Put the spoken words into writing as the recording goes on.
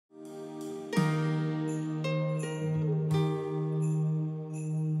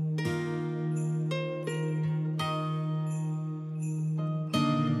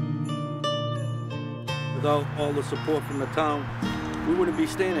Without all the support from the town, we wouldn't be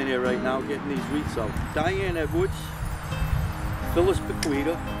standing here right now getting these wreaths out. Diane Edwards, Phyllis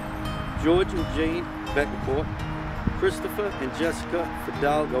Bequita, George and Jane Betancourt, Christopher and Jessica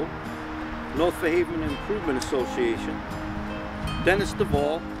Fidalgo, North Fairhaven Improvement Association, Dennis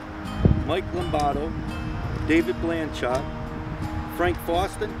Duvall, Mike Lombardo, David Blanchard, Frank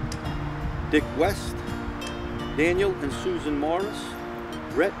Foston, Dick West, Daniel and Susan Morris,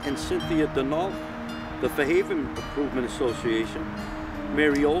 Rhett and Cynthia Denault, the Fairhaven Improvement Association,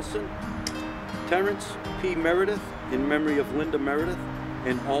 Mary Olson, Terrence P. Meredith in memory of Linda Meredith,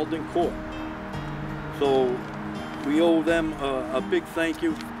 and Alden Court. So we owe them a big thank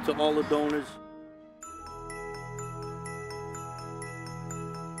you to all the donors.